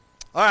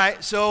All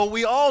right, so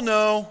we all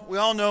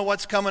know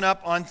what's coming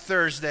up on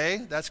Thursday.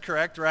 That's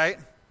correct, right?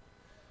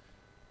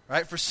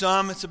 Right? For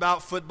some, it's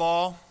about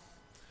football.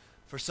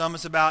 For some,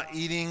 it's about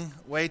eating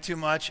way too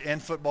much and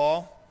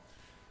football.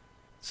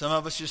 Some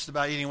of us just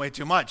about eating way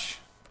too much.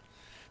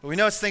 But we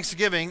know it's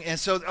Thanksgiving, and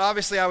so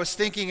obviously I was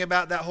thinking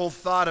about that whole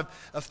thought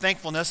of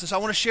thankfulness. And so I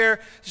want to share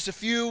just a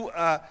few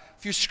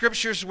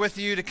scriptures with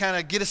you to kind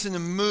of get us in the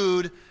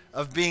mood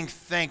of being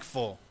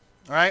thankful.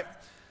 All right?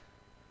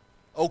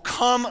 Oh,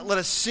 come, let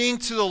us sing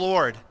to the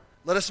Lord.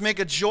 Let us make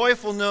a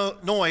joyful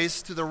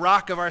noise to the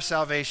rock of our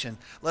salvation.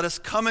 Let us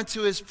come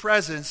into his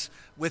presence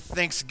with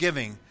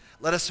thanksgiving.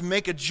 Let us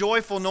make a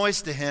joyful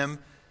noise to him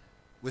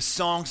with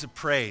songs of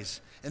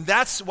praise. And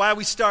that's why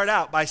we start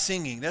out by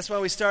singing. That's why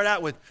we start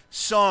out with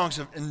songs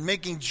and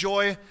making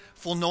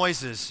joyful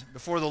noises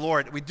before the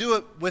Lord. We do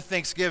it with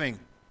thanksgiving.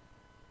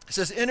 It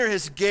says, enter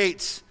his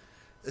gates,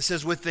 it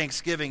says, with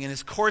thanksgiving, and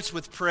his courts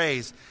with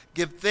praise.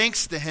 Give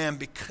thanks to him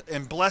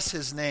and bless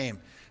his name.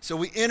 So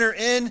we enter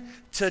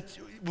into,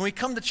 when we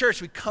come to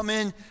church, we come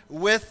in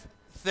with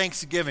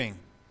thanksgiving.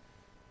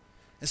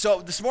 And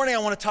so this morning I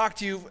want to talk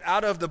to you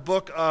out of the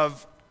book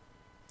of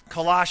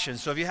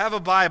Colossians. So if you have a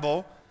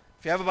Bible,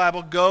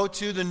 go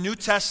to the New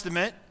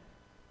Testament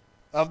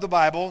of the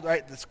Bible,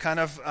 right? That's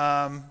kind of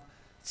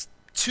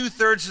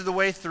 2/3 of the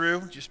way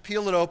through. Just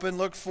peel it open.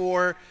 Look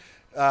for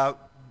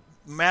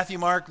Matthew,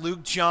 Mark,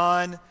 Luke,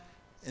 John,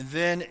 and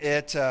then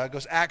it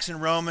goes Acts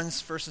and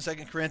Romans, 1st and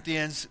 2nd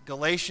Corinthians,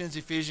 Galatians,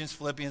 Ephesians,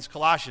 Philippians,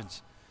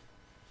 Colossians.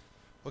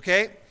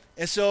 Okay?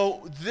 And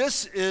so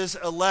this is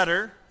a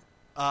letter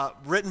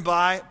written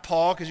by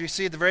Paul, because you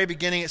see at the very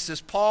beginning it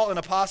says, Paul, an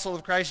apostle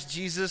of Christ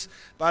Jesus,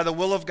 by the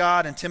will of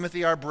God, and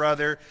Timothy, our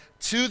brother,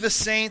 to the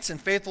saints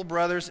and faithful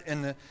brothers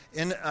in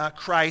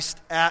Christ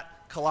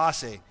at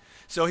Colossae.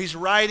 So he's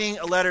writing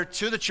a letter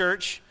to the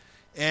church,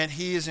 and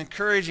he is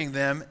encouraging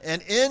them.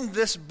 And in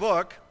this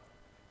book,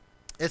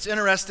 it's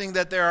interesting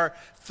that there are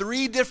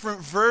 3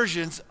 different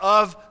versions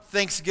of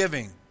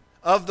thanksgiving,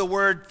 of the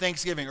word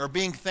thanksgiving, or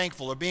being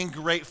thankful, or being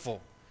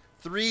grateful.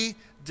 3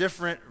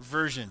 different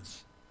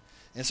versions.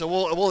 And so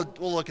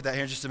we'll look at that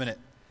here in just a minute.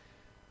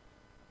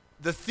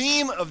 The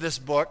theme of this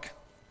book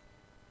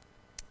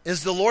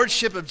is the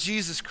lordship of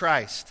Jesus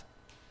Christ.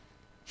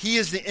 He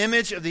is the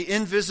image of the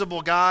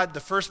invisible God, the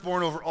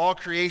firstborn over all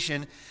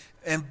creation,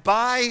 and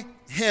by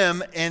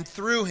him and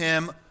through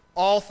him,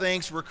 all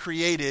things were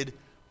created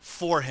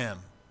for him.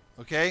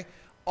 Okay?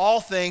 All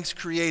things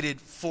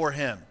created for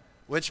him.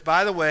 Which,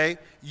 by the way,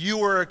 you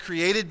were a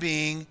created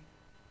being,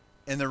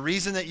 and the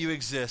reason that you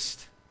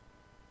exist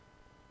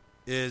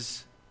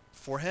is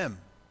for him.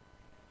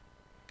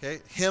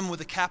 Okay? Him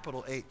with a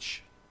capital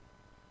H.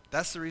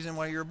 That's the reason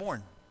why you were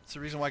born. It's the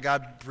reason why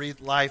God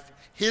breathed life,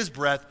 his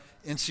breath,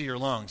 into your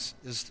lungs,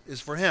 is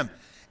for him.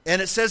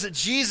 And it says that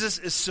Jesus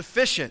is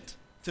sufficient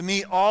to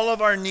meet all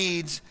of our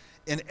needs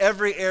in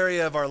every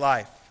area of our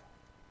life.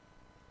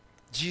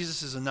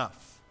 Jesus is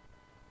enough.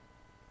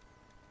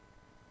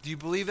 Do you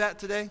believe that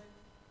today?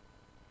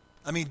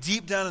 I mean,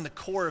 deep down in the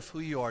core of who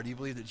you are, do you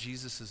believe that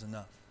Jesus is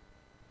enough?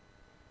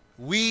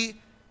 We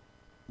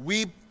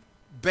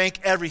bank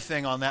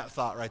everything on that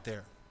thought right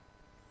there,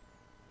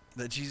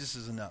 that Jesus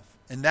is enough.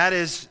 And that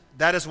is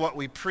what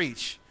we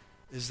preach,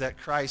 is that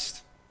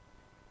Christ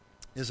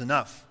is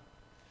enough.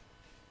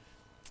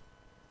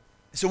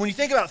 So when you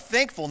think about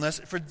thankfulness,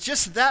 for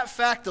just that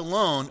fact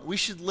alone, we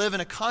should live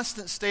in a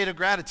constant state of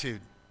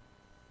gratitude.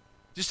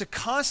 Just a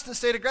constant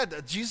state of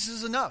gratitude. Jesus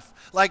is enough.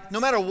 Like, no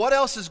matter what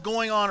else is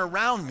going on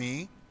around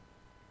me,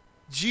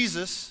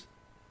 Jesus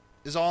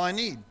is all I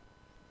need.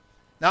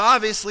 Now,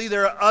 obviously,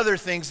 there are other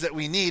things that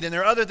we need, and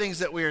there are other things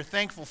that we are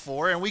thankful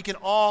for, and we can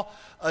all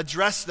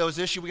address those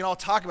issues. We can all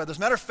talk about those.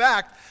 Matter of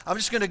fact, I'm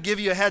just going to give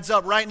you a heads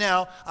up right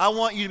now. I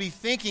want you to be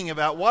thinking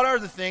about what are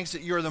the things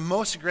that you're the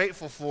most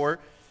grateful for.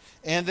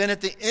 And then at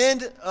the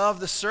end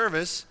of the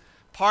service,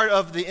 part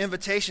of the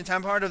invitation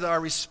time, part of our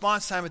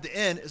response time at the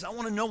end is I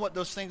want to know what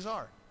those things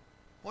are.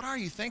 What are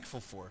you thankful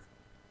for?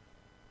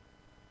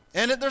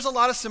 And there's a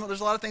lot of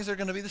things that are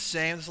going to be the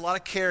same. There's a lot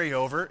of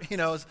carryover.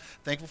 I'm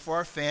thankful for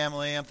our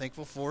family. I'm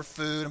thankful for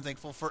food. I'm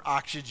thankful for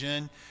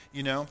oxygen.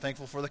 I'm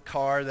thankful for the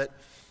car that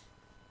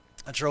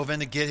I drove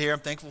in to get here. I'm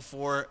thankful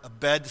for a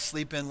bed to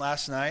sleep in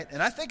last night.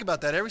 And I think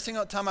about that every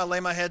single time I lay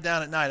my head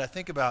down at night. I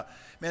think about,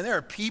 man, there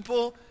are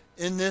people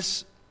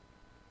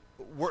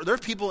there are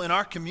people in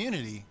our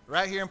community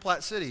right here in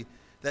Platte City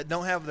that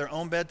don't have their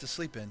own bed to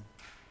sleep in.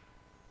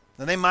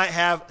 Now, they might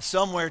have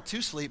somewhere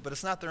to sleep, but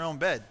it's not their own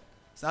bed.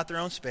 It's not their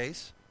own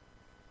space.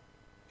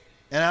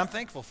 And I'm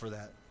thankful for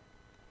that.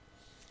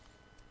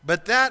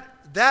 But that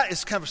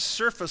is kind of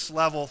surface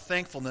level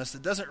thankfulness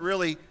that doesn't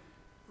really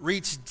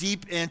reach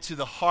deep into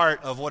the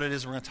heart of what it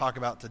is we're going to talk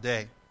about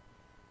today.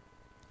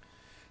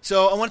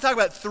 So I want to talk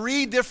about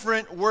 3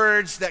 different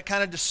words that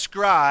kind of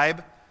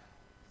describe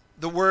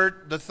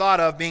the thought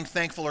of being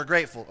thankful or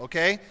grateful,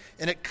 okay?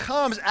 And it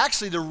comes,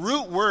 actually, the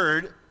root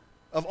word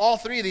of all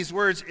 3 of these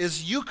words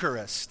is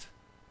Eucharist.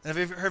 And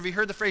have you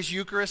heard the phrase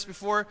Eucharist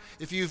before?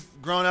 If you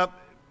grew up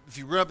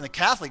in the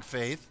Catholic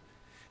faith,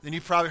 then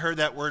you've probably heard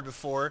that word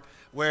before,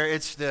 where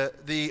it's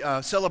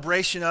the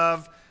celebration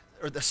of,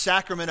 or the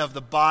sacrament of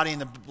the body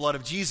and the blood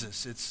of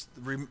Jesus.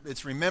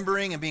 It's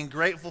remembering and being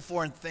grateful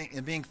for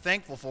and being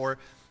thankful for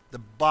the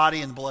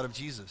body and blood of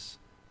Jesus.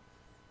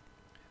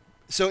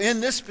 So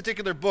in this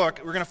particular book,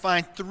 we're going to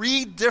find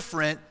 3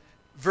 different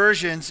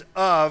versions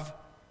of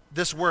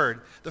this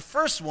word. The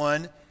first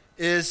one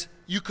is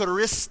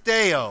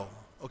Eucharisteo.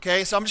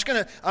 Okay, so I'm just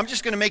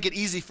gonna make it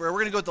easy for you. We're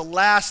gonna go with the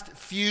last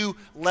few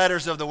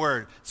letters of the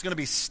word. It's gonna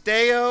be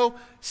steo,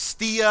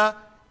 stia,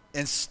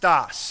 and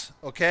stas.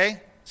 Okay,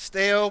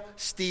 steo,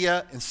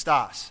 stia, and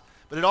stas.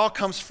 But it all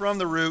comes from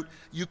the root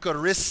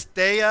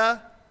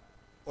Eucharistia,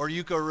 or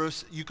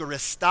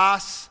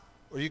Eucharistas,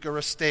 or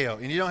Eucharisteo.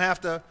 And you don't have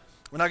to.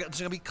 There's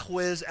gonna be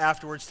quiz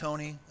afterwards,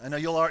 Tony. I know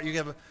you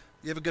have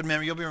a good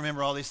memory. You'll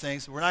remember all these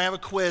things. We're not gonna have a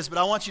quiz, but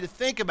I want you to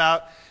think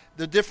about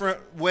the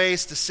different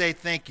ways to say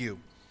thank you.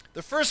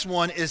 The first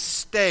one is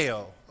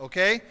steo,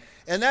 okay?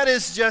 And that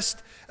is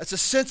it's a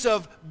sense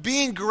of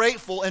being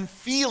grateful and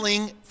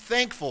feeling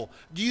thankful.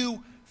 Do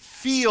you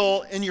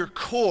feel in your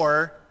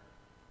core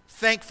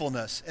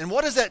thankfulness? And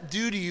what does that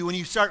do to you when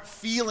you start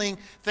feeling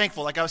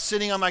thankful? Like I was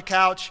sitting on my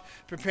couch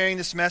preparing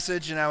this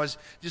message, and I was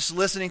just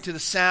listening to the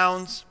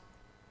sounds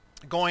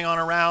going on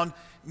around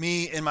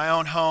me in my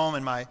own home,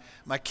 and my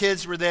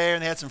kids were there,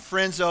 and they had some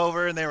friends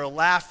over, and they were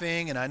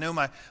laughing, and I knew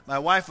my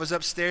wife was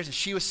upstairs, and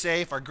she was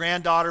safe. Our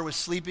granddaughter was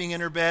sleeping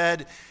in her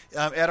bed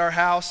at our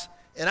house,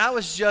 and I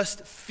was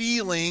just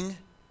feeling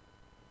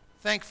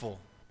thankful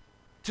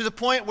to the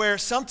point where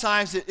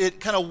sometimes it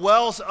kind of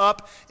wells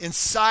up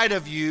inside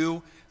of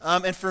you,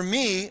 and for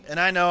me, and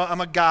I know I'm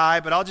a guy,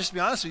 but I'll just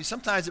be honest with you,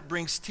 sometimes it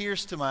brings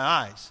tears to my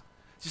eyes.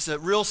 Just a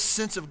real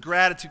sense of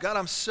gratitude. God,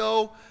 I'm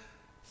so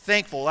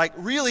thankful. Like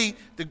really,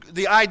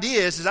 the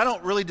idea is I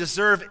don't really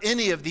deserve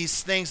any of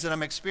these things that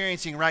I'm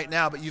experiencing right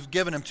now, but you've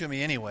given them to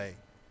me anyway.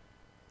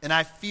 And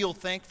I feel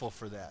thankful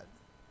for that.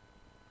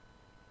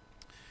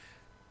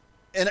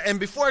 And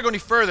before I go any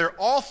further,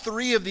 all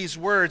 3 of these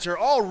words are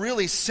all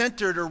really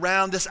centered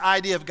around this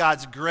idea of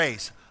God's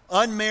grace,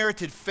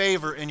 unmerited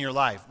favor in your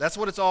life. That's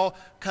what it's all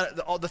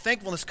the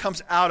thankfulness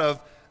comes out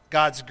of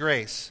God's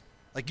grace.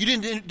 Like you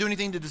didn't do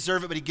anything to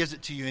deserve it, but he gives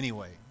it to you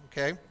anyway,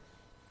 okay?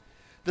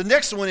 The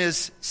next one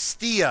is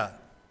stia.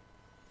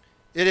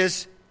 It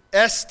is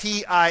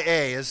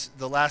S-T-I-A, is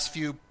the last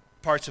few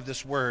parts of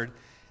this word.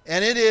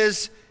 And it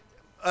is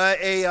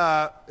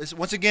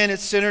once again,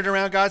 it's centered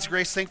around God's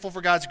grace, thankful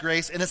for God's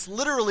grace, and it's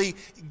literally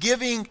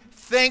giving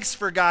thanks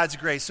for God's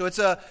grace. So it's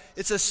a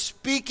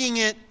speaking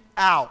it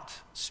out,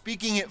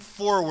 speaking it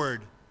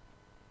forward.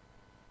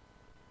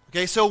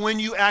 Okay, so when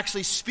you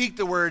actually speak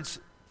the words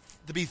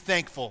to be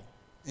thankful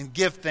and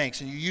give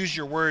thanks, and you use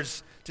your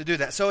words to do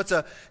that. So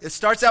it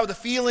starts out with a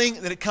feeling,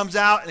 and then it comes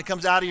out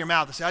of your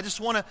mouth. I say, I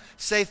just want to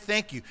say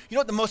thank you. You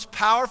know what the most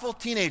powerful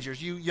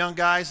teenagers, you young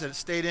guys that have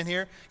stayed in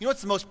here, you know what's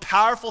the most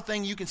powerful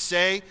thing you can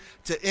say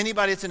to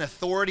anybody that's in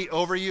authority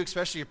over you,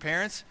 especially your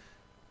parents?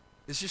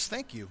 Is just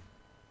thank you.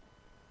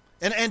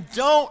 And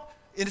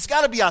it's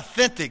got to be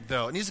authentic,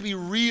 though. It needs to be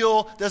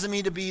real. Doesn't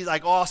mean to be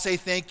like, oh, I'll say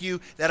thank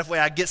you. That way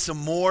I get some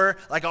more.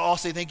 Like, I'll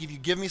say thank you if you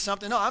give me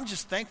something. No, I'm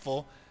just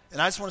thankful,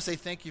 and I just want to say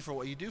thank you for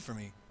what you do for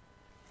me.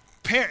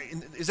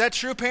 Is that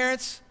true,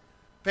 parents?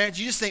 Parents,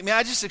 you just think, man,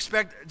 I just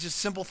expect just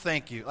simple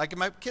thank you. Like if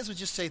my kids would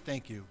just say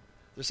thank you.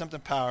 There's something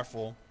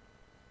powerful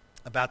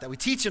about that. We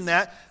teach them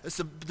that. It's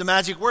the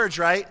magic words,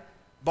 right?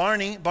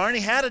 Barney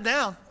had it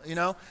down, you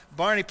know.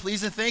 Barney,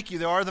 please and thank you.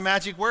 There are the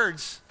magic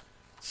words.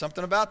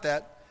 Something about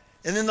that.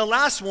 And then the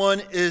last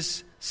one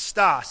is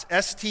stas,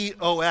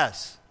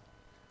 S-T-O-S,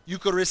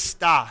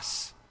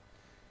 Eucharistas.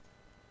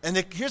 And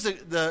here's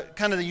the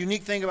kind of the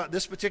unique thing about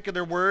this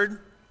particular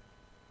word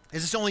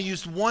is it's only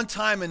used one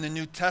time in the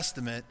New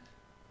Testament,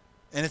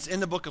 and it's in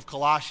the book of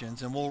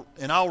Colossians. And we'll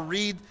kind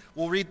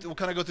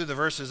of go through the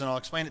verses, and I'll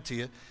explain it to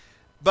you.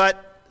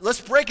 But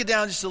let's break it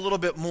down just a little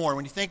bit more.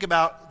 When you think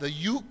about the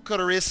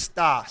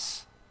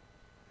Eucharistas,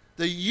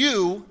 the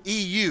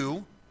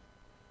EU,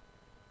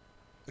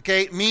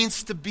 okay,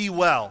 means to be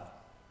well.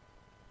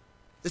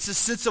 It's a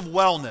sense of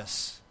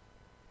wellness.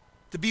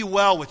 To be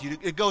well with you.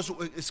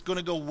 It's going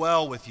to go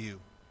well with you.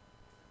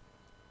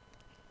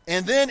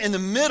 And then in the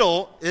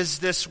middle is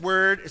this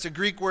word, it's a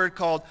Greek word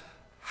called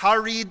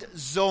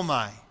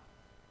harizomai.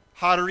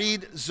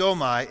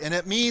 Harizomai, and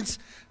it means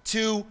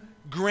to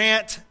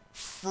grant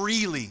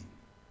freely,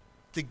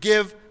 to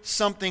give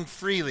something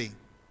freely.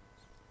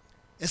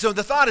 And so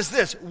the thought is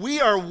this: we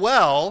are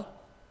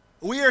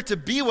to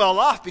be well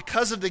off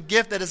because of the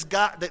gift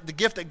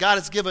that God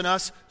has given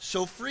us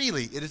so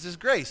freely. It is His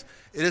grace.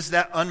 It is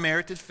that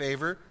unmerited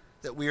favor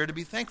that we are to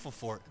be thankful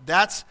for.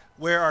 That's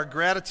where our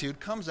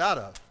gratitude comes out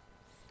of.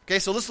 Okay,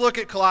 so let's look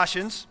at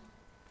Colossians.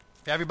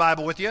 If you have your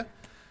Bible with you,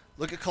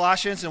 look at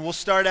Colossians, and we'll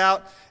start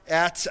out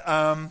at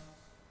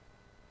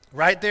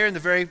right there in the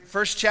very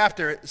first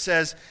chapter. It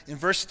says in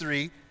verse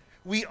 3,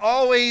 we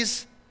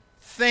always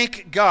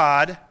thank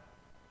God,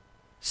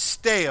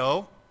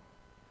 steo.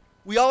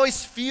 We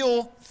always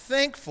feel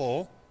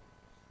thankful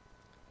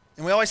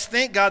And we always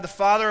thank God, the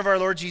Father of our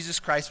Lord Jesus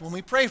Christ, when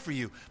we pray for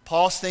you.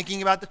 Paul's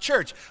thinking about the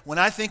church. When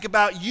I think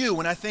about you,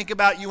 when I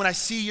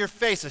see your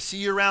face, I see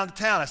you around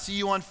town, I see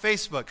you on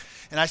Facebook,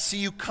 and I see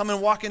you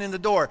coming, walking in the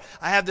door,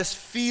 I have this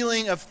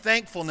feeling of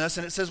thankfulness,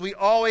 and it says we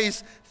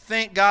always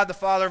thank God, the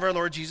Father of our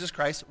Lord Jesus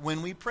Christ,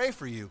 when we pray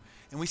for you.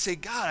 And we say,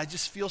 God, I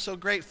just feel so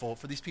grateful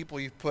for these people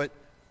you've put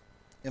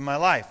in my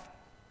life.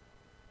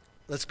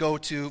 Let's go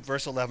to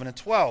verse 11 and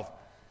 12.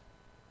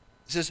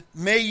 It says,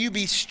 may you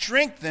be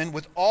strengthened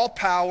with all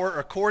power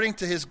according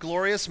to his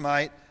glorious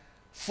might,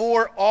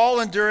 for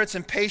all endurance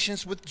and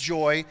patience with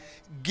joy,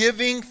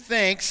 giving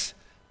thanks.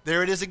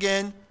 There it is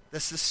again.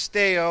 That's the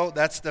steo.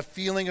 That's the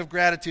feeling of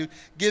gratitude.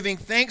 Giving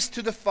thanks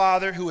to the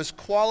Father who has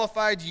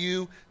qualified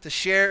you to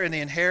share in the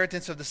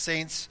inheritance of the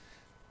saints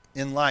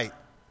in light.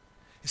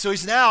 So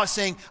he's now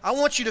saying, I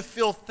want you to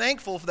feel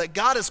thankful that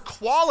God has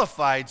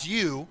qualified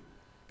you.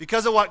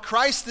 Because of what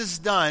Christ has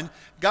done,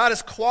 God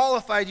has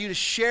qualified you to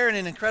share in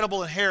an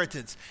incredible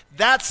inheritance.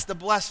 That's the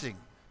blessing.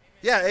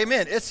 Yeah,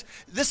 amen.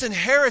 This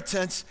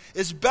inheritance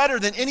is better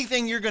than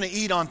anything you're going to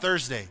eat on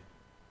Thursday.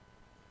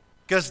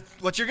 Because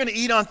what you're going to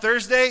eat on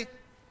Thursday,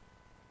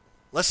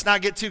 let's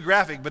not get too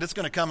graphic, but it's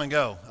going to come and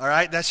go. All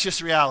right? That's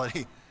just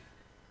reality.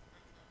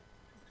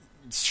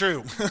 It's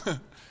true.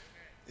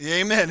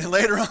 Amen. And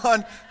later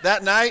on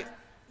that night,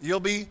 you'll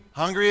be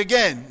hungry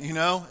again,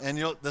 and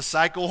the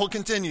cycle will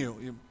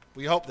continue.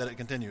 We hope that it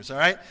continues, all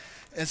right?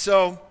 And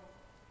so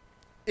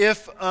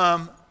if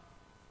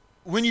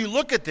when you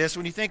look at this,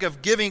 when you think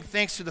of giving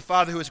thanks to the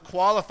Father who has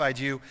qualified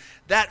you,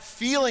 that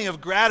feeling of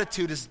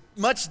gratitude is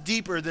much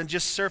deeper than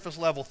just surface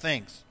level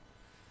things.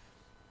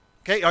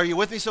 Okay, are you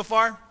with me so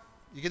far?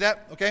 You get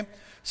that? Okay.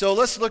 So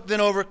let's look then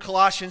over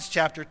Colossians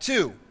chapter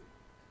 2,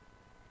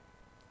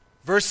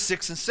 verse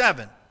 6 and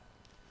 7.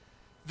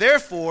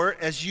 Therefore,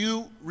 as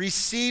you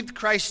received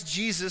Christ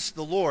Jesus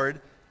the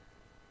Lord,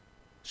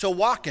 so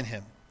walk in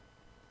him,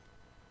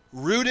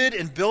 rooted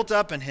and built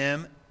up in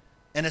him,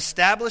 and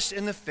established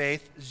in the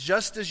faith,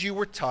 just as you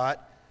were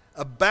taught,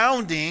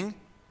 abounding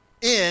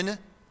in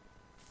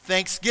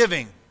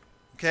thanksgiving.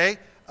 Okay?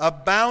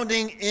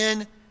 Abounding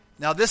in,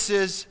 now this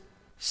is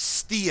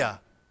stia.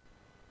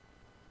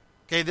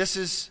 Okay,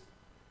 it's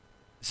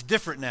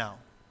different now.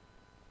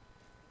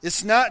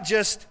 It's not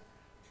just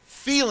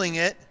feeling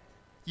it,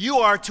 you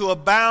are to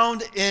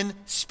abound in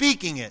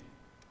speaking it.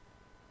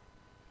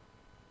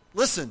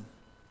 Listen.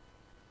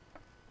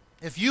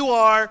 If you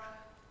are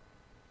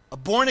a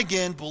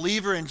born-again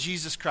believer in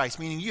Jesus Christ,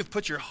 meaning you have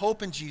put your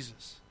hope in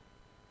Jesus,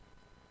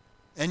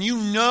 and you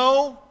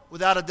know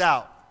without a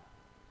doubt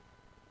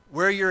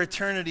where your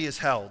eternity is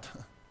held,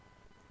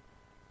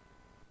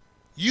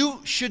 you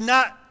should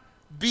not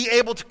be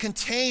able to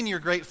contain your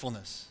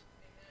gratefulness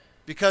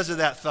because of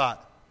that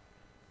thought.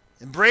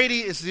 And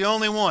Brady is the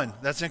only one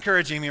that's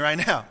encouraging me right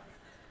now.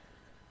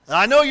 And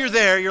I know you're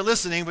there, you're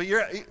listening, but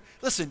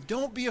listen,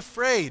 don't be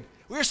afraid.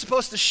 We're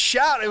supposed to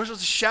shout. We're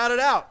supposed to shout it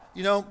out.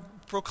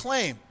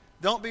 Proclaim.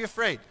 Don't be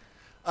afraid.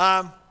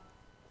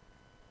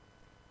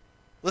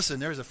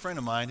 Listen, there was a friend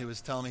of mine who was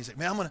telling me, he's like,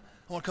 man, I want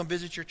to come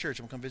visit your church.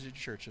 I'm going to come visit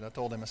your church. And I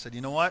told him, I said,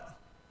 you know what?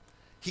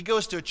 He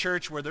goes to a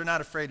church where they're not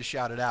afraid to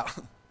shout it out.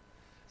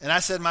 And I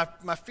said, my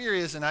fear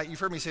is, and you've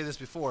heard me say this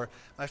before,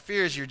 my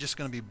fear is you're just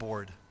going to be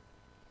bored.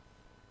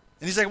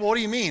 And he's like, well, what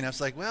do you mean? I was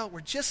like, well,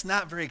 we're just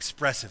not very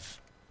expressive.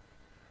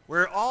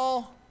 We're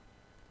all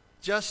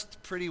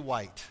just pretty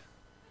white.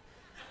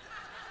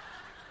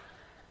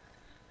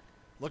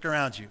 Look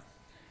around you.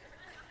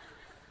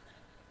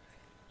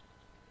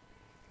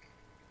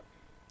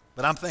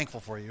 But I'm thankful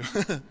for you.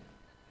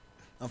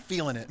 I'm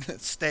feeling it.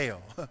 It's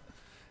stale.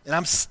 And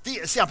I'm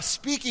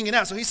speaking it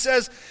out. So it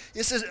says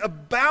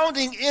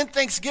abounding in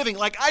thanksgiving.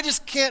 Like I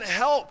just can't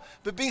help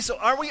but being so.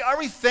 Are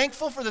we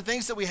thankful for the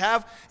things that we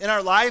have in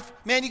our life?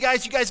 Man, you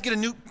guys get a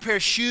new pair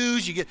of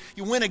shoes.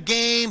 You win a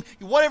game.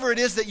 Whatever it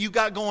is that you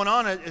got going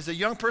on as a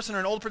young person or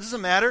an old person,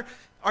 doesn't matter.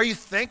 Are you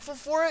thankful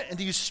for it? And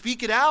do you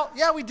speak it out?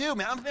 Yeah, we do,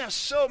 man.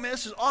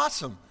 This is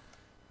awesome.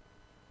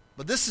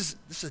 But this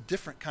is a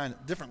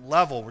different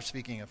level we're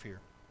speaking of here.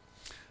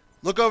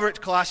 Look over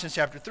at Colossians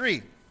chapter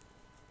 3.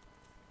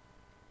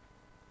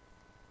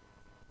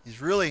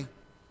 He's really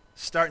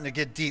starting to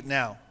get deep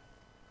now.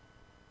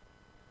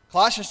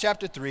 Colossians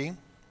chapter 3.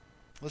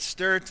 Let's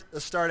start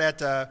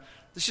at,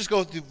 let's just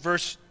go through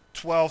verse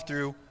 12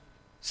 through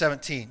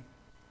 17.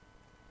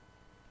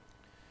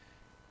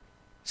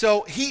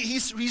 So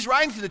he's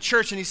writing to the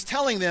church and he's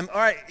telling them,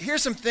 all right,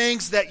 here's some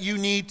things that you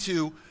need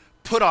to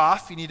put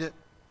off. You need to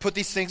put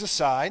these things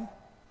aside.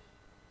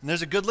 And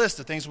there's a good list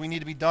of things we need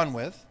to be done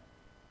with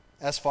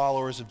as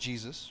followers of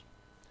Jesus.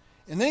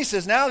 And then he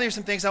says, now there's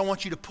some things I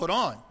want you to put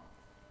on.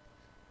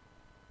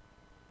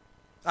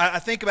 I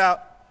think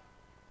about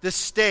this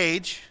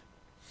stage,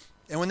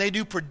 and when they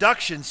do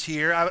productions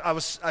here,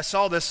 I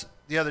saw this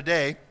the other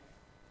day.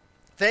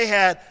 They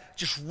had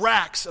just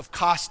racks of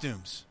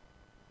costumes.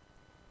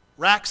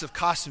 Racks of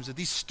costumes that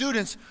these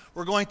students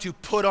were going to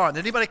put on. Did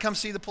anybody come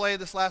see the play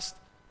the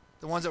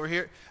ones that were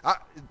here? It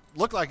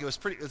looked like it was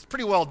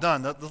pretty well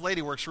done. The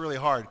lady works really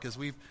hard because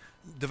we've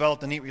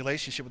developed a neat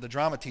relationship with a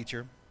drama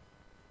teacher.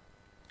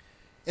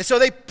 And so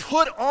they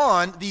put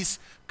on these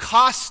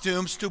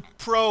costumes to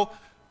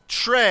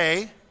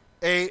portray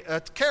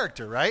a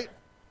character, right?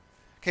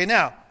 Okay,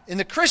 now, in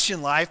the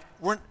Christian life,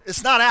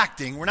 it's not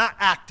acting. We're not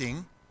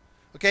acting,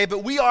 okay?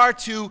 But we are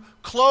to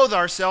clothe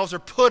ourselves or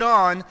put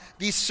on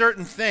these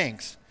certain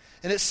things.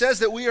 And it says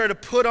that we are to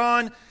put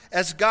on,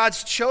 as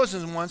God's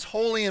chosen ones,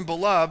 holy and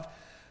beloved,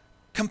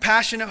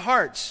 compassionate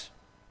hearts.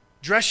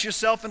 Dress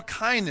yourself in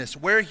kindness.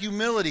 Wear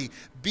humility.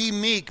 Be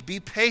meek. Be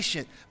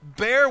patient.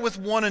 Bear with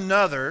one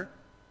another.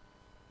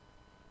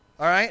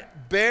 All right?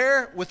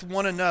 Bear with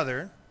one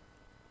another.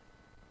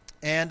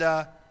 And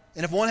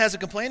if one has a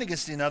complaint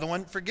against another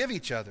one, forgive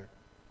each other.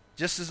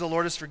 Just as the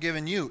Lord has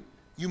forgiven you,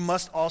 you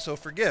must also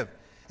forgive.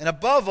 And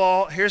above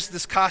all, here's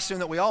this costume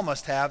that we all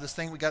must have, this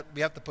thing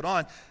we have to put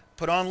on.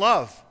 Put on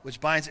love, which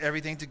binds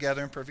everything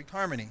together in perfect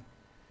harmony.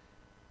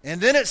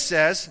 And then it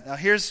says, now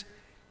here's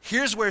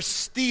where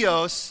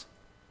stios,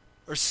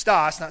 or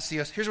stos, not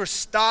stios, here's where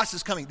stos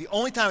is coming. The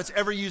only time it's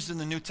ever used in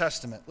the New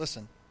Testament.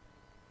 Listen.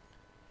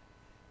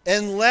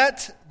 And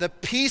let the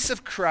peace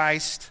of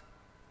Christ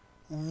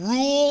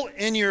rule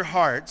in your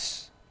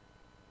hearts,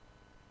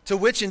 to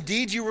which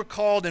indeed you were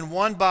called in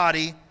one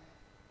body,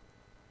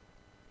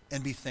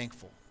 and be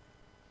thankful.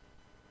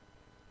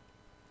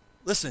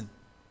 Listen.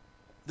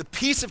 The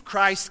peace of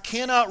Christ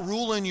cannot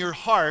rule in your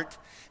heart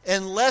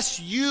unless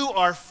you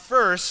are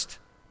first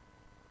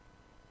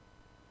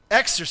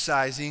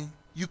exercising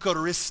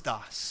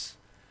eucharistos,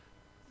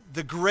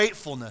 the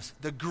gratefulness,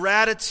 the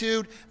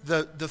gratitude,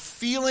 the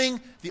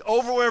feeling, the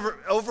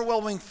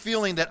overwhelming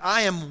feeling that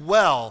I am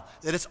well,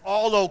 that it's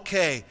all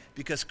okay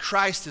because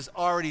Christ has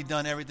already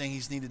done everything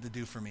he's needed to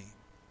do for me.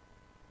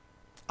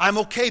 I'm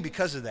okay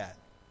because of that.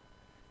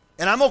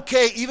 And I'm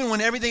okay even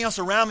when everything else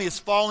around me is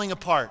falling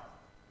apart.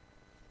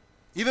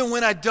 Even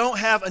when I don't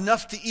have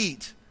enough to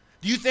eat.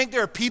 Do you think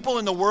there are people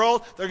in the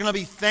world that are going to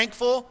be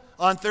thankful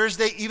on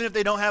Thursday even if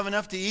they don't have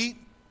enough to eat?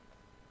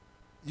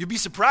 You'd be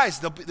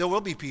surprised. There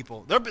will be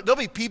people. There'll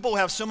be people who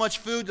have so much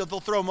food that they'll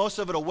throw most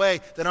of it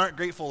away that aren't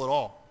grateful at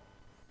all.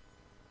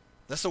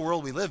 That's the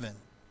world we live in.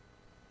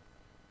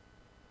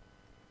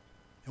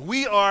 And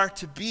we are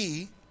to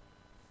be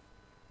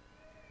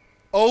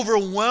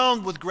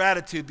overwhelmed with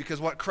gratitude because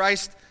what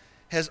Christ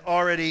has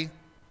already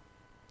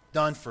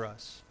done for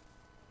us.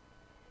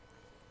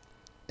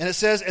 And it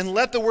says, and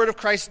let the word of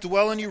Christ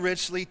dwell in you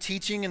richly,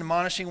 teaching and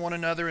admonishing one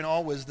another in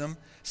all wisdom,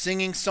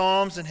 singing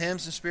psalms and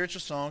hymns and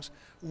spiritual songs,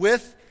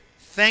 with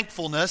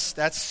thankfulness,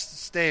 that's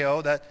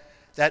steo,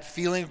 that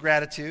feeling of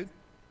gratitude,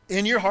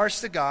 in your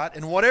hearts to God.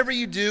 And whatever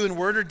you do in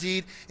word or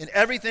deed, in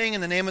everything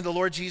in the name of the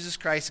Lord Jesus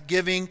Christ,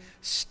 giving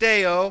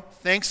steo,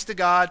 thanks to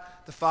God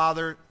the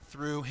Father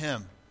through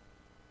him.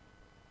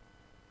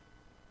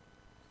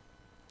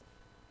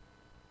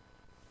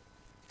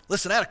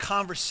 Listen, I had a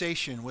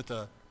conversation with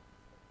a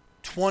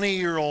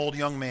 20-year-old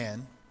young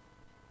man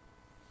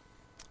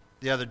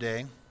the other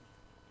day.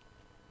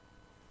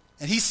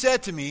 And he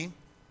said to me,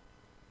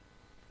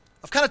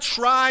 I've kind of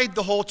tried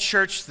the whole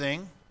church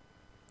thing,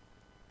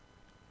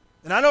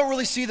 and I don't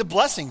really see the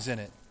blessings in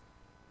it.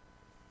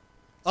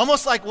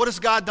 Almost like, what has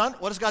God done?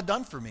 What has God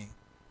done for me?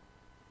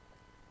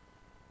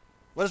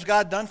 What has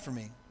God done for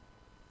me?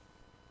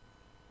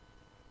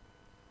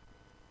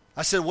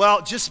 I said,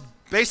 well, just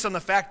based on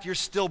the fact you're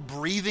still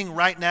breathing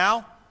right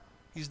now,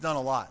 he's done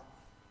a lot.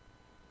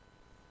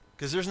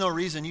 Because there's no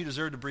reason you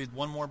deserve to breathe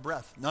one more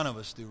breath. None of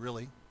us do,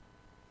 really.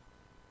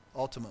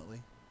 Ultimately.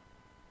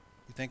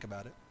 You think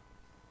about it.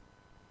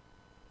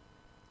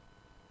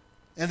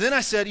 And then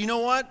I said, you know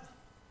what?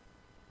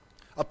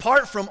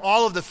 Apart from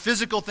all of the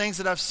physical things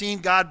that I've seen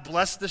God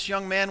bless this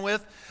young man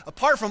with,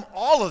 apart from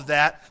all of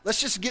that,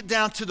 let's just get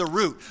down to the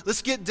root.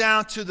 Let's get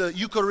down to the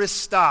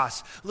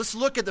Eucharistos. Let's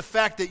look at the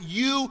fact that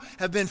you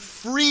have been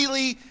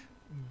freely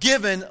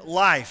given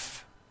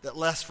life that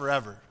lasts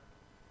forever.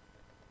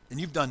 And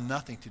you've done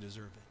nothing to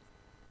deserve it.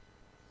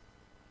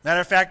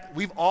 Matter of fact,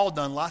 we've all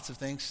done lots of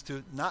things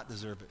to not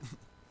deserve it.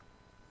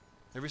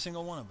 Every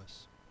single one of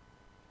us.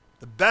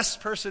 The best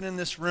person in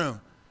this room,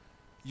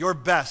 your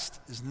best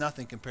is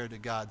nothing compared to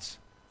God's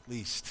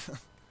least.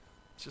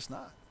 It's just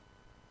not.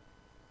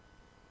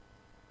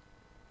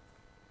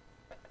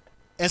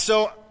 And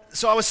so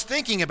I was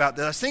thinking about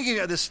this. I was thinking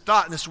about this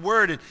thought and this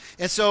word.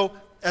 And so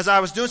as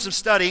I was doing some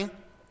studying,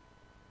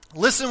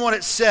 listen what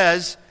it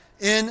says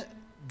in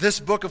this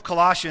book of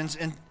Colossians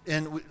and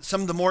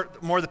some of the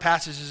more of the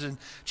passages in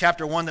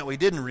chapter 1 that we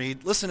didn't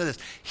read. Listen to this.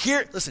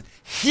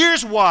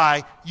 Here's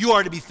why you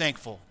are to be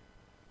thankful.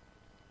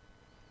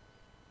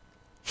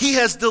 He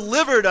has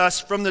delivered us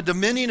from the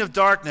dominion of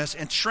darkness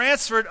and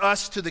transferred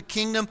us to the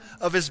kingdom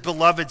of his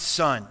beloved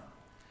Son,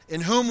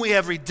 in whom we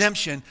have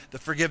redemption, the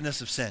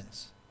forgiveness of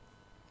sins.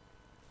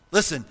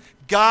 Listen,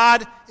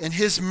 God in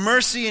his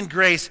mercy and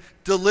grace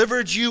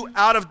delivered you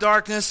out of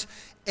darkness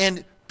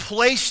and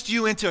placed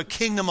you into a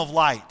kingdom of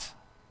light.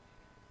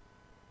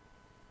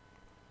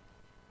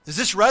 Is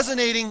this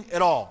resonating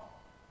at all?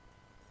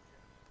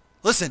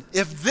 Listen,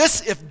 if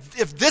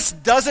this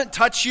doesn't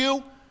touch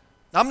you,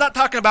 Now, I'm not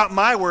talking about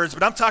my words,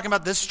 but I'm talking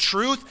about this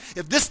truth.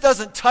 If this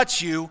doesn't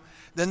touch you,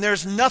 then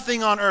there's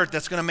nothing on earth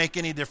that's going to make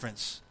any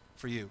difference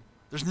for you.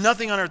 There's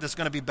nothing on earth that's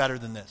going to be better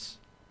than this.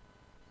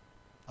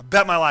 I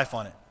bet my life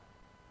on it.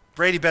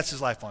 Brady bets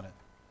his life on it.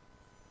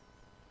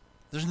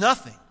 There's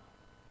nothing.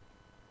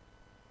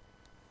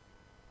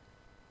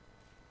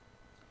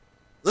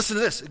 Listen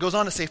to this. It goes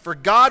on to say, for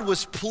God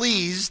was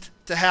pleased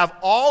to have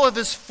all of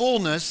his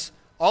fullness,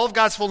 all of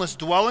God's fullness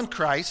dwell in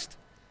Christ,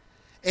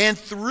 and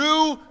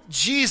through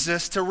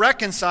Jesus to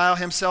reconcile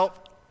himself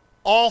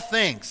all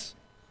things,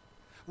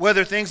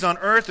 whether things on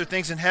earth or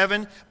things in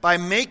heaven, by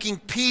making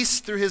peace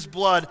through his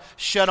blood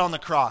shed on the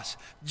cross.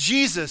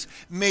 Jesus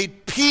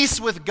made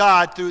peace with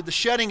God through the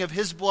shedding of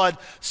his blood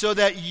so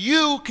that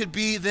you could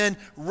be then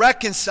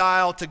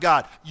reconciled to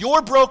God.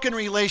 Your broken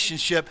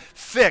relationship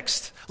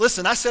fixed.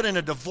 Listen, I sat in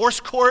a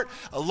divorce court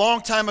a long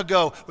time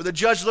ago where the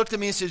judge looked at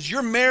me and says,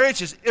 your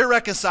marriage is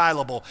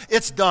irreconcilable.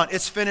 It's done.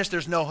 It's finished.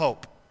 There's no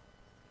hope.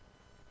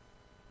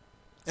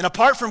 And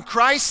apart from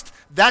Christ,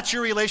 that's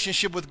your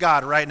relationship with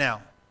God right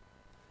now.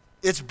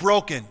 It's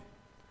broken,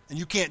 and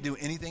you can't do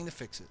anything to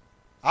fix it.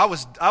 I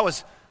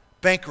was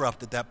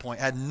bankrupt at that point.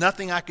 I had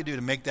nothing I could do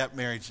to make that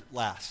marriage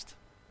last.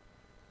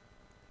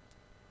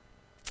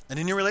 And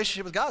in your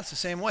relationship with God, it's the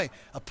same way.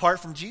 Apart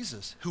from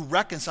Jesus, who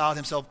reconciled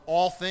himself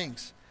all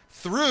things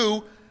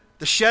through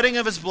the shedding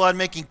of his blood,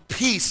 making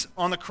peace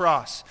on the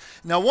cross.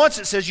 Now, once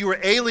it says you were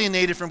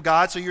alienated from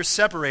God, so you're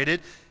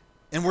separated,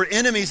 and we're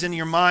enemies in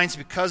your minds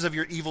because of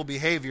your evil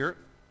behavior.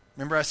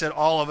 Remember I said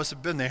all of us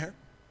have been there.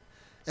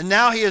 And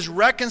now he has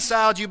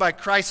reconciled you by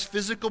Christ's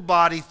physical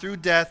body through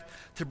death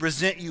to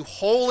present you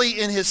holy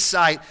in his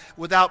sight,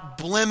 without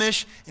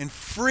blemish and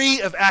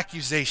free of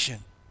accusation.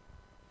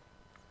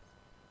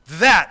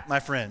 That, my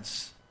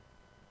friends,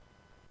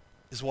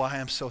 is why I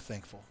am so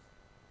thankful.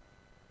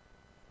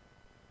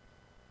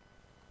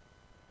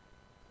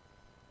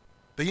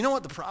 But you know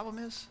what the problem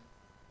is?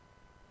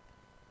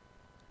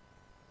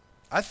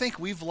 I think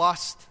we've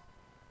lost,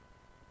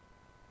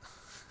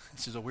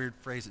 this is a weird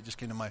phrase that just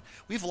came to mind.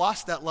 We've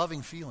lost that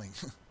loving feeling.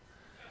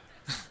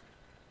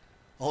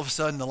 All of a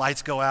sudden the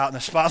lights go out and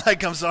the spotlight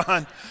comes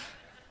on.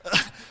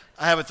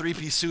 I have a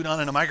three-piece suit on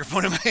and a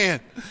microphone in my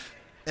hand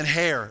and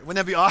hair. Wouldn't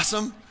that be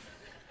awesome?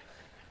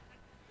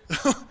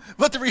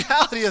 But the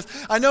reality is,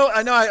 I know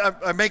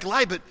I make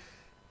light,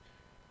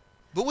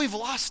 but we've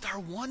lost our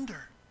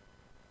wonder.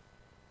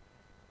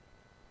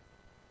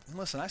 And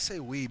listen, I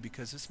say we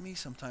because it's me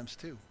sometimes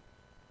too.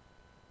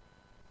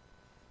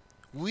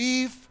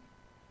 We've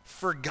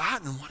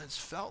forgotten what it's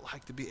felt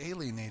like to be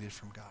alienated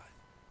from God.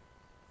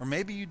 Or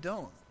maybe you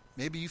don't.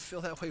 Maybe you feel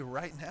that way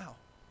right now.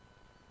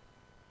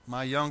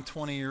 My young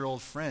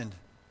 20-year-old friend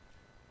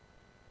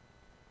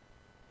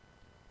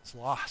is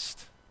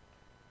lost.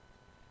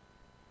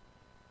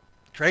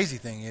 The crazy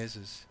thing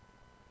is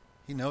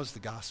he knows the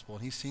gospel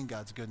and he's seen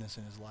God's goodness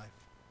in his life.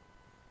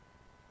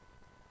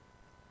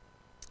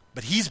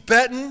 But he's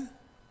betting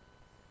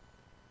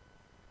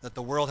that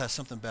the world has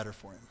something better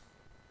for him.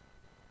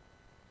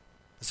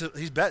 So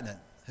he's betting it.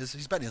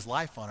 He's betting his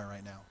life on it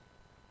right now.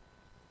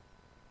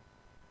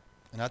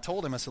 And I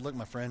told him, I said, look,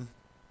 my friend,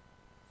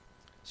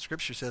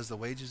 Scripture says the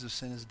wages of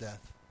sin is death.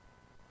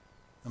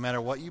 No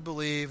matter what you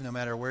believe, no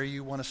matter where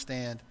you want to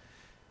stand,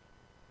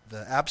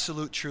 the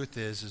absolute truth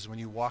is when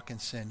you walk in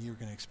sin, you're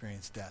going to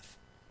experience death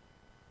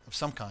of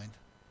some kind.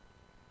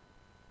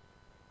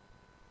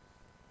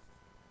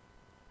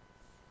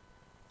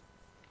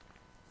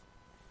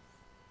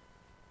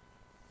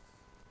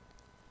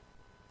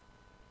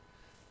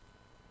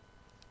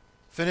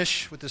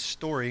 Finish with this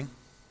story.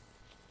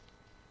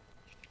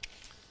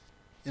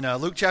 In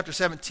Luke chapter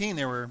 17,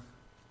 there were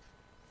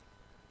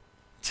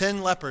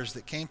 10 lepers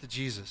that came to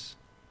Jesus.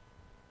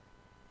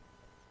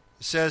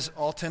 It says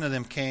all 10 of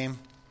them came,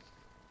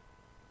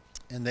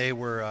 and they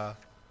were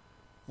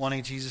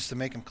wanting Jesus to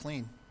make them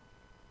clean.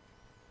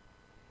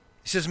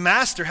 He says,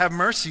 Master, have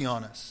mercy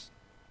on us.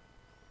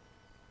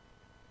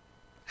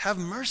 Have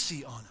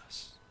mercy on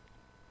us.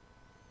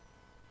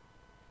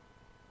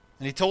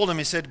 And he told them,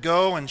 he said,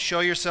 go and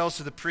show yourselves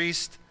to the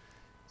priest.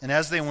 And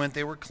as they went,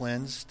 they were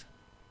cleansed.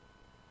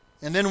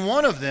 And then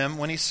one of them,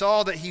 when he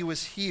saw that he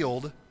was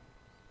healed,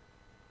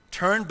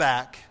 turned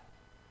back,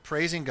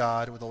 praising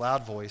God with a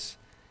loud voice.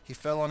 He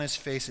fell on his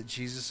face at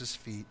Jesus'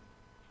 feet,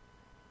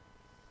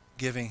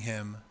 giving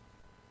him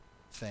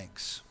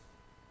thanks.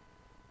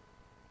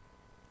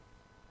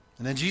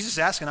 And then Jesus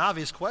asked an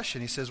obvious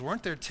question. He says,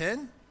 weren't there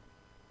 10?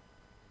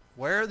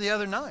 Where are the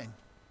other 9?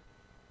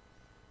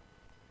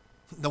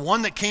 The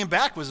one that came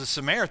back was a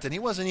Samaritan. He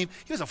was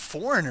a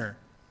foreigner.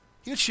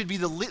 He should be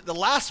the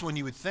last one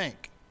you would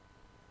think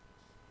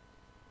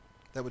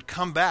that would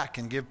come back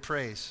and give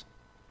praise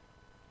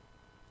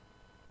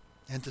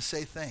and to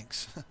say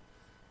thanks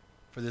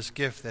for this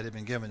gift that had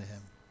been given to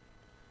him.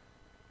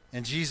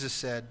 And Jesus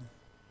said,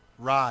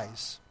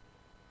 rise,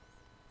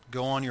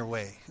 go on your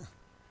way,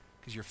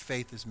 because your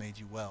faith has made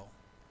you well.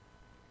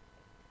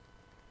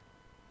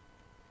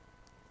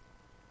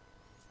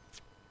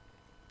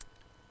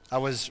 I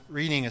was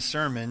reading a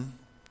sermon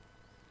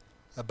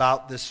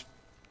about this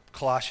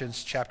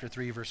Colossians chapter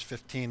 3, verse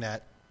 15,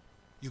 that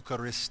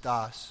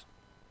Eucharistos.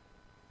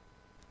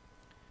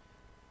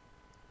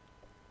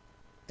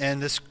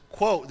 And this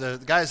quote, the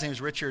guy's name is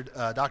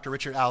Dr.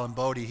 Richard Allen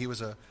Bodie. He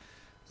was a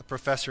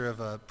professor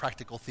of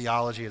practical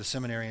theology at a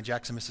seminary in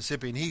Jackson,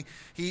 Mississippi. And he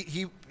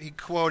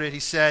quoted,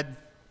 he said,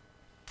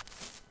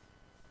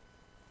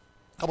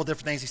 a couple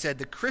different things. He said,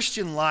 "The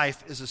Christian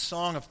life is a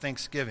song of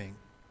thanksgiving,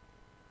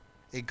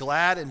 a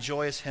glad and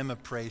joyous hymn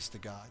of praise to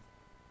God."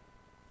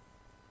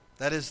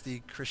 That is the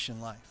Christian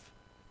life.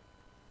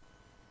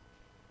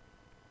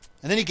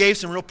 And then he gave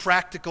some real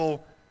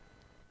practical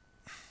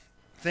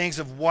things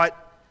of what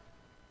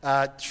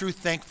true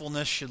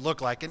thankfulness should look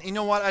like. And you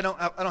know what? I don't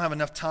have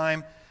enough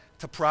time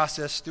to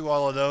process through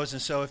all of those.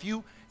 And so if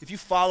you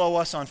follow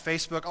us on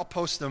Facebook, I'll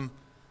post them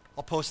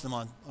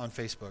on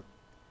Facebook.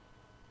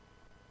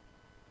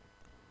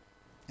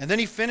 And then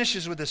he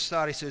finishes with this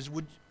thought. He says,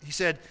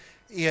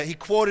 he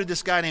quoted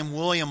this guy named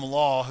William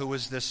Law, who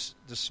was this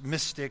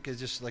mystic, is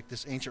just like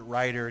this ancient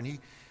writer, and he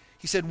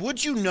said,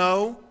 "Would you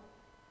know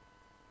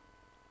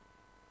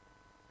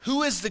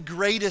who is the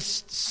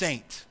greatest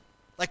saint?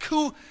 Like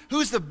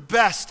who's the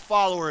best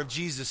follower of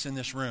Jesus in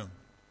this room?"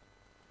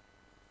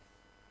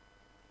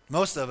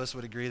 Most of us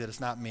would agree that it's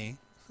not me.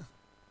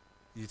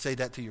 You'd say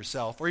that to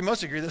yourself. Or you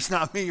most agree that it's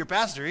not me, your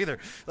pastor, either.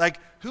 Like,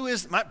 who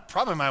is,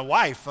 probably my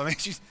wife. I mean,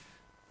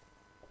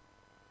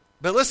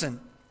 but listen,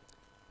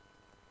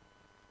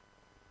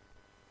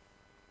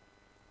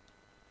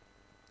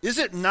 is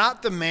it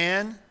not the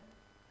man,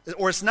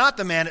 or it's not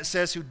the man, it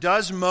says, who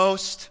does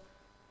most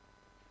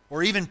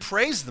or even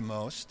prays the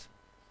most?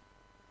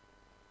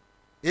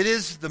 It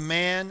is the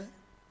man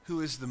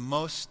who is the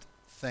most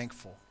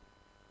thankful.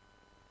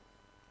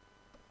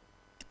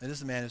 It is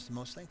the man who is the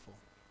most thankful.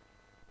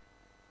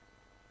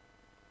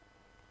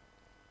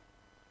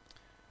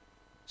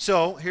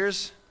 So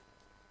here's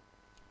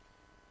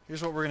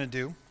what we're going to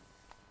do.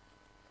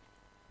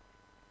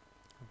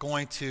 We're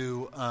going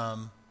to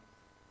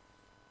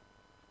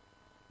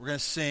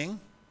sing.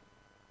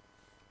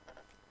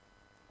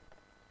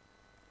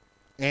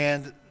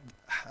 And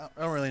I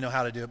don't really know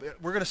how to do it, but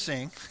we're going to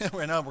sing.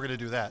 Right now we're going to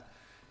do that.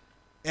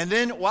 And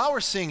then while we're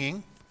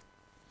singing,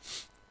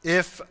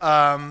 if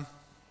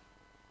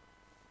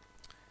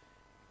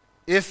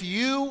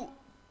you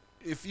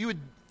would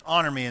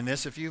honor me in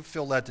this, if you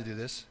feel led to do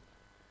this,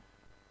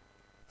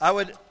 I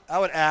would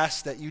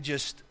ask that you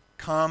just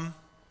come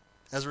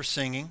as we're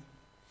singing,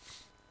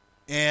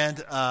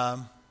 and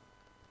I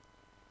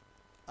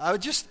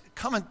would just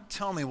come and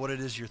tell me what it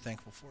is you're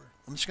thankful for.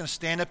 I'm just going to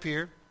stand up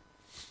here,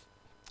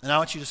 and I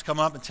want you to just come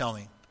up and tell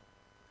me.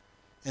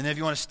 And if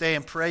you want to stay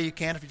and pray, you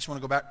can. If you just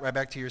want to go right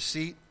back to your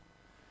seat.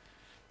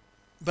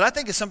 But I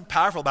think it's something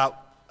powerful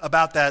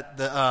about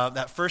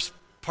that first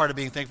part of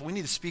being thankful. We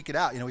need to speak it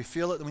out. We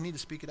feel it, and we need to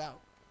speak it out.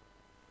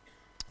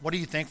 What are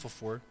you thankful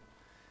for?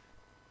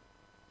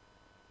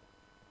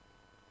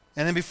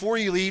 And then before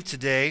you leave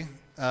today,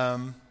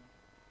 I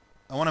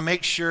want to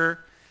make sure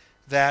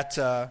that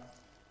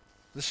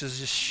this is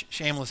just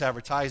shameless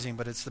advertising,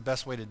 but it's the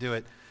best way to do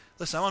it.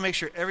 Listen, I want to make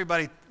sure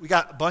everybody, we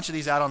got a bunch of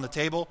these out on the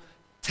table.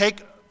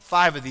 Take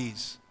 5 of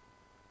these.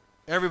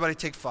 Everybody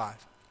take 5.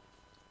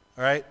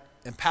 All right?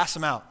 And pass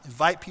them out.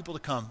 Invite people to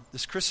come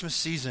this Christmas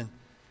season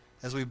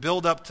as we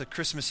build up to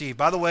Christmas Eve.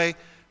 By the way,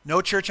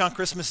 no church on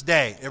Christmas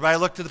Day. Everybody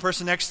look to the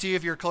person next to you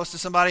if you're close to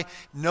somebody.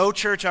 No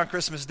church on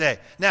Christmas Day.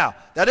 Now,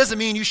 that doesn't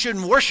mean you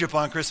shouldn't worship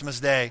on Christmas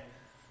Day.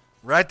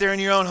 Right there in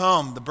your own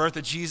home, the birth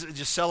of Jesus,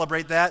 just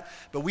celebrate that.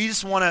 But we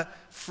just want to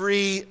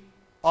free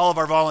all of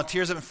our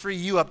volunteers up and free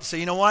you up to say,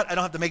 you know what? I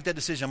don't have to make that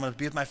decision. I'm going to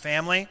be with my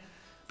family.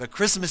 But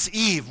Christmas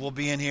Eve will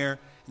be in here,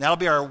 and that'll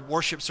be our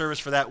worship service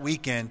for that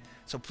weekend.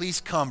 So please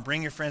come.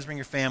 Bring your friends, bring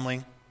your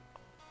family.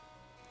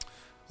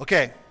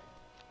 Okay.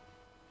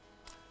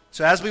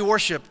 So as we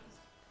worship,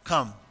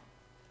 come.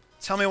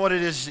 Tell me what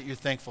it is that you're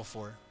thankful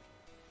for.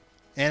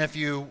 And if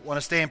you want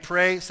to stay and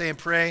pray,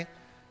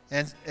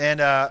 and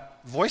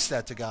voice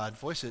that to God.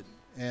 Voice it.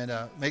 And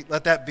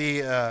let that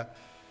be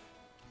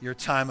your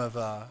time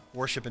of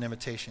worship and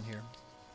invitation here.